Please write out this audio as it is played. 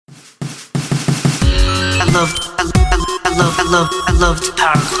I loved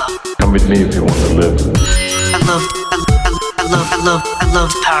Power Glove. Come with me if you want to live. I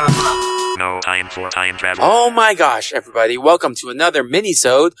loved Power Glove. No time for time travel. Oh my gosh, everybody. Welcome to another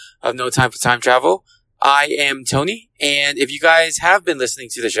mini-sode of No Time for Time Travel. I am Tony, and if you guys have been listening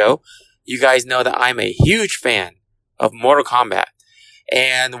to the show, you guys know that I'm a huge fan of Mortal Kombat.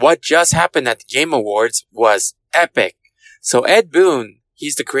 And what just happened at the Game Awards was epic. So Ed Boon,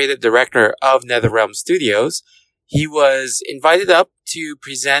 he's the creative director of NetherRealm Studios. He was invited up to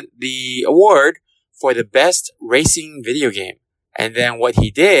present the award for the best racing video game. And then what he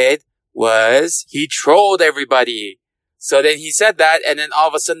did was he trolled everybody. So then he said that, and then all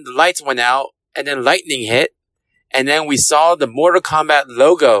of a sudden the lights went out, and then lightning hit, and then we saw the Mortal Kombat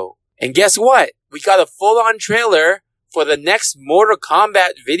logo. And guess what? We got a full-on trailer for the next Mortal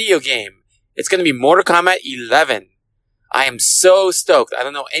Kombat video game. It's going to be Mortal Kombat 11. I am so stoked. I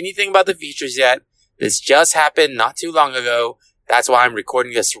don't know anything about the features yet. This just happened not too long ago. That's why I'm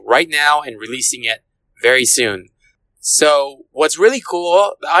recording this right now and releasing it very soon. So what's really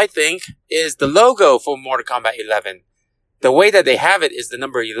cool, I think, is the logo for Mortal Kombat 11. The way that they have it is the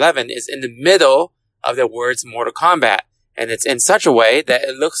number 11 is in the middle of the words Mortal Kombat. And it's in such a way that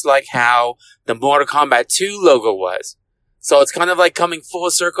it looks like how the Mortal Kombat 2 logo was. So it's kind of like coming full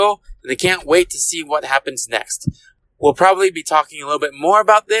circle, and I can't wait to see what happens next. We'll probably be talking a little bit more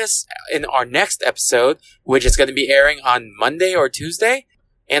about this in our next episode, which is going to be airing on Monday or Tuesday.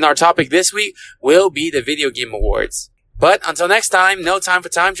 And our topic this week will be the Video Game Awards. But until next time, No Time for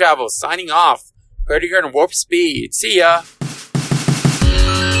Time Travel. Signing off. Herdiger and Warp Speed. See ya.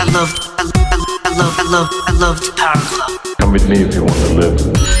 I loved Power Glove. Come with me if you want to live.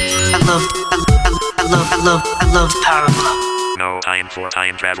 I loved Power Glove. No time for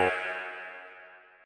time travel.